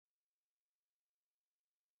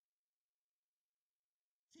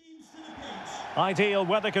Ideal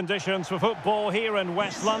weather conditions for football here in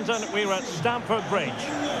West London. We're at Stamford Bridge.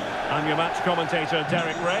 I'm your match commentator,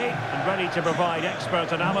 Derek Ray, and ready to provide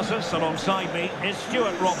expert analysis. Alongside me is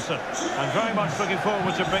Stuart Robson. I'm very much looking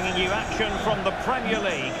forward to bringing you action from the Premier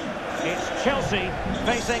League. It's Chelsea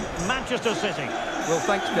facing Manchester City. Well,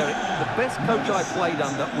 thanks, Derek. The best coach I played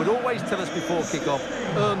under would always tell us before kick-off,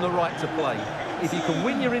 earn the right to play. If you can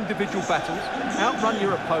win your individual battles, outrun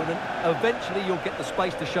your opponent, eventually you'll get the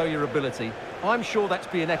space to show your ability. I'm sure that's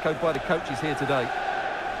being echoed by the coaches here today.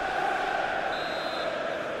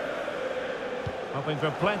 Hoping for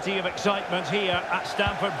plenty of excitement here at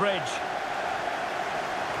Stamford Bridge.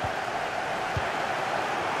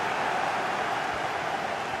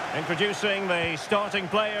 Introducing the starting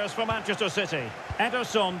players for Manchester City.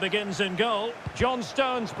 Ederson begins in goal. John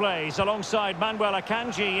Stones plays alongside Manuel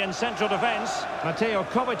Akanji in central defence. Mateo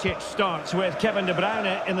Kovacic starts with Kevin De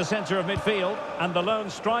Bruyne in the centre of midfield. And the lone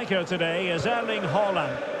striker today is Erling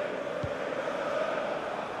Haaland.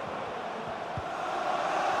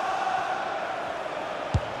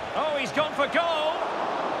 Oh, he's gone for goal.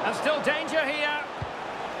 And still danger here.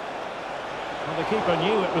 Well, the keeper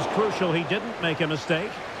knew it was crucial he didn't make a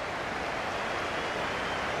mistake.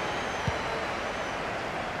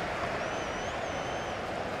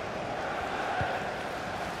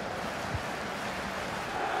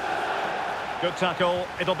 Good tackle,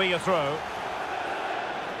 it'll be a throw.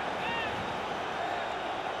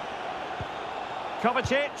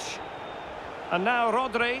 Kovacic. And now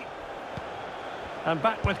Rodri. And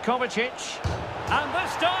back with Kovacic. And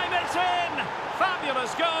this time it's in!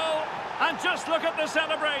 Fabulous goal! And just look at the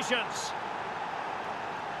celebrations.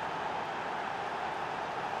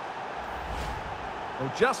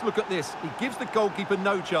 Well, just look at this. He gives the goalkeeper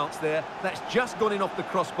no chance there. That's just gone in off the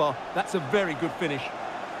crossbar. That's a very good finish.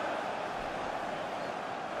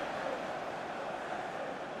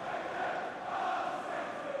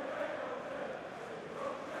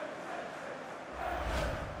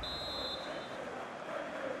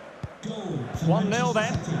 Goal 1-0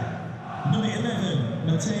 then. Number 11,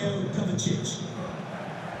 Mateo Kovacic.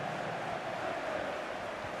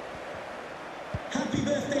 Happy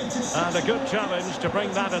birthday to And a good challenge to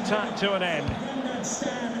bring that attack to an end. Grandad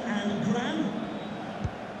Stan and Gran.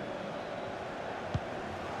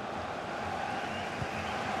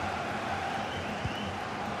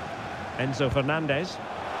 Enzo Fernandez.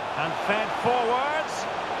 And fed forwards.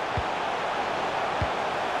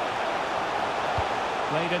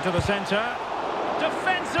 Played into the centre.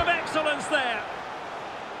 Defensive excellence there.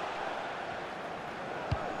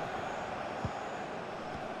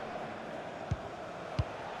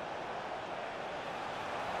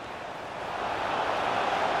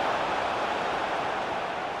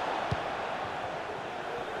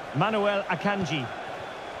 Manuel Akanji.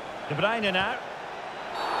 De Bruyne now.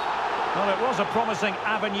 Well, it was a promising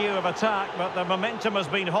avenue of attack, but the momentum has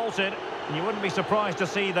been halted. And you wouldn't be surprised to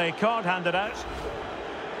see the card handed out.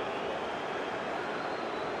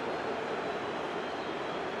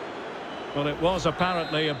 Well, it was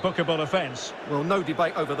apparently a bookable offence. Well, no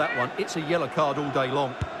debate over that one. It's a yellow card all day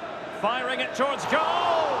long. Firing it towards goal!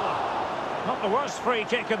 Not the worst free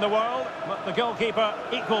kick in the world, but the goalkeeper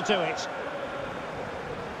equal to it.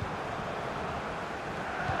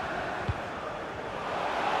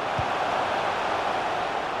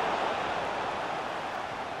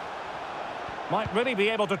 Might really be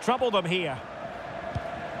able to trouble them here.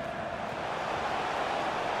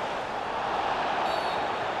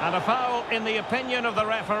 And a foul in the opinion of the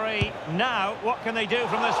referee. Now, what can they do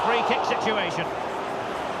from this free kick situation?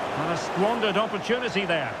 And a squandered opportunity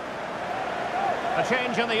there. A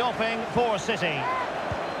change in the offing for City.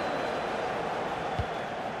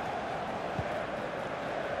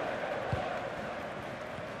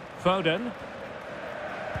 Foden.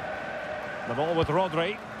 The ball with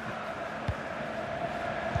Rodri.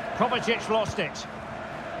 Kovacic lost it.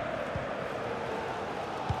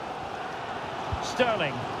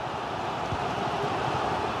 Sterling.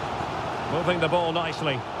 Moving the ball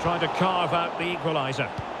nicely, trying to carve out the equaliser.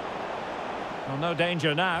 Well, no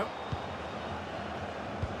danger now.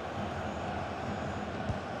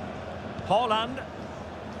 Haaland.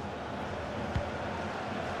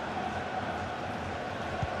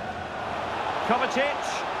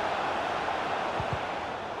 Kovacic.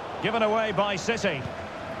 Given away by City.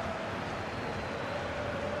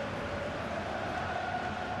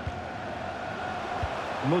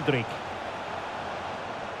 Mudryk.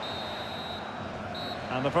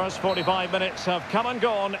 And the first 45 minutes have come and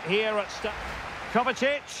gone here at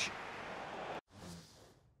Kovacic.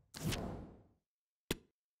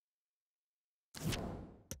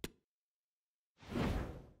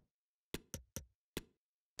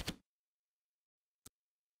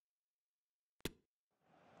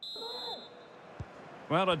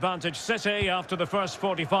 Well, advantage City after the first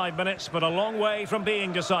 45 minutes, but a long way from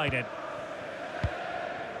being decided.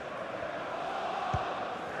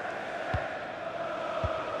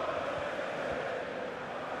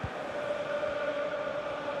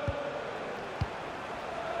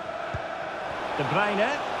 De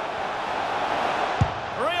Bruyne.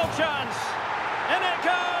 Real chance. In it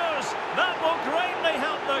goes. That will greatly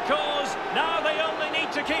help the cause. Now they only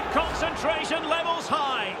need to keep concentration levels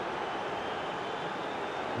high.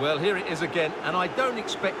 Well, here it is again, and I don't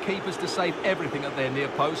expect keepers to save everything at their near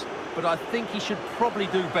post, but I think he should probably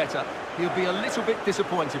do better. He'll be a little bit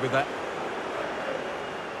disappointed with that.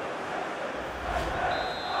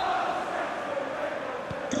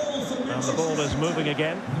 And the ball is moving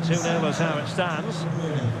again. 2-0 is how it stands.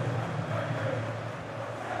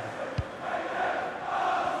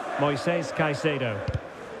 Moises Caicedo.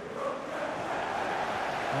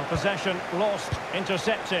 Well, possession lost,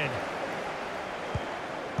 intercepted.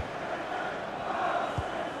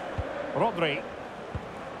 Rodri.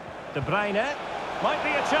 De Bruyne. Might be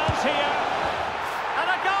a chance here. And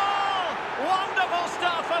a goal! Wonderful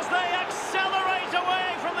stuff as they accelerate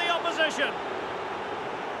away from the opposition.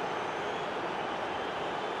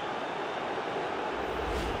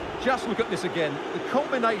 Just look at this again. The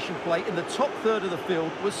combination play in the top third of the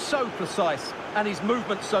field was so precise, and his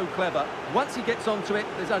movement so clever. Once he gets onto it,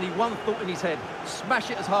 there's only one thought in his head.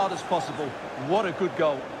 Smash it as hard as possible. What a good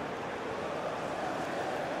goal.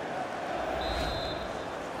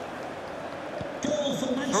 Goal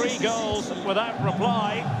for Manchester 3 goals City. without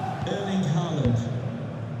reply. Haaland.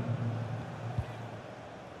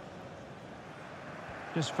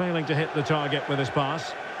 Just failing to hit the target with his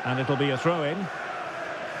pass. And it'll be a throw-in.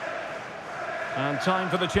 And time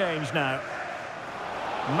for the change now.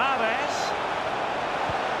 Mahrez.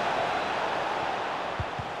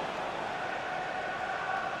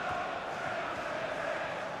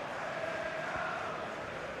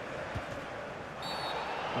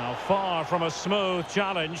 Well, far from a smooth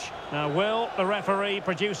challenge. Now, will the referee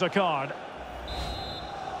produce a card?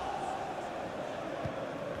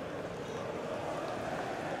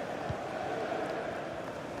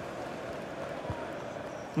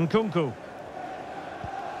 Nkunku.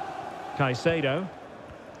 Caicedo.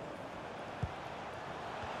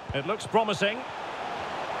 It looks promising.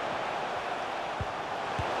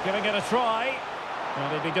 Giving it a try. Well,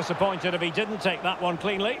 he'd be disappointed if he didn't take that one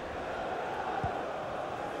cleanly.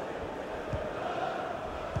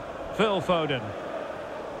 Phil Foden.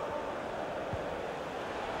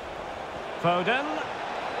 Foden.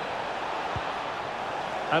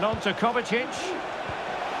 And on to Kovacic.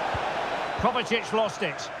 Kovacic lost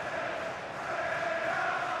it.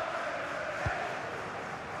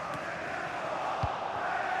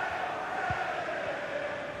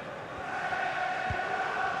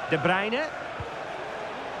 De Bruyne.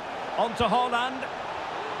 On to Haaland.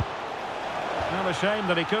 Well, a shame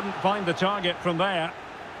that he couldn't find the target from there.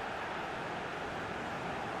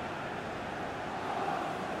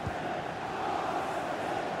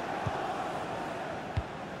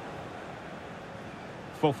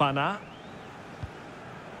 Fofana.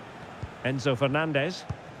 Enzo Fernandez.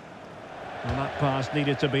 And that pass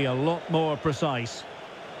needed to be a lot more precise.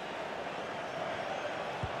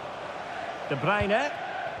 De Bruyne.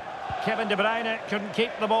 Kevin De Bruyne couldn't keep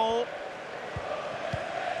the ball.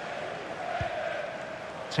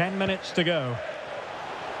 10 minutes to go.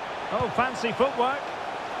 Oh, fancy footwork.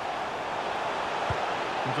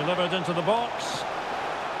 Delivered into the box.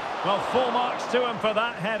 Well, full marks to him for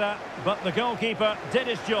that header, but the goalkeeper did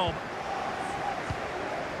his job.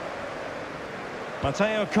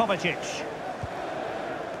 Mateo Kovacic.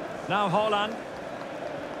 Now Haaland.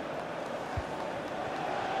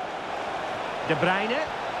 De Bruyne.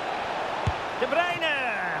 De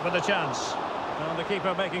Bruyne with a chance. And the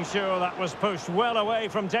keeper making sure that was pushed well away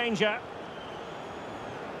from danger.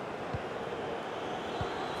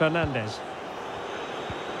 Fernandez.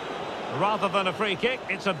 Rather than a free kick,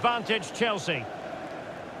 it's advantage Chelsea.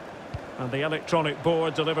 And the electronic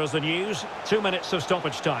board delivers the news. 2 minutes of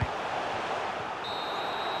stoppage time.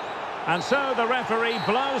 And so the referee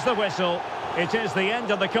blows the whistle. It is the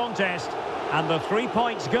end of the contest. And the 3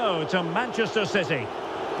 points go to Manchester City.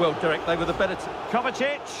 Well, Derek, they were the better...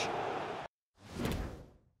 Kovacic.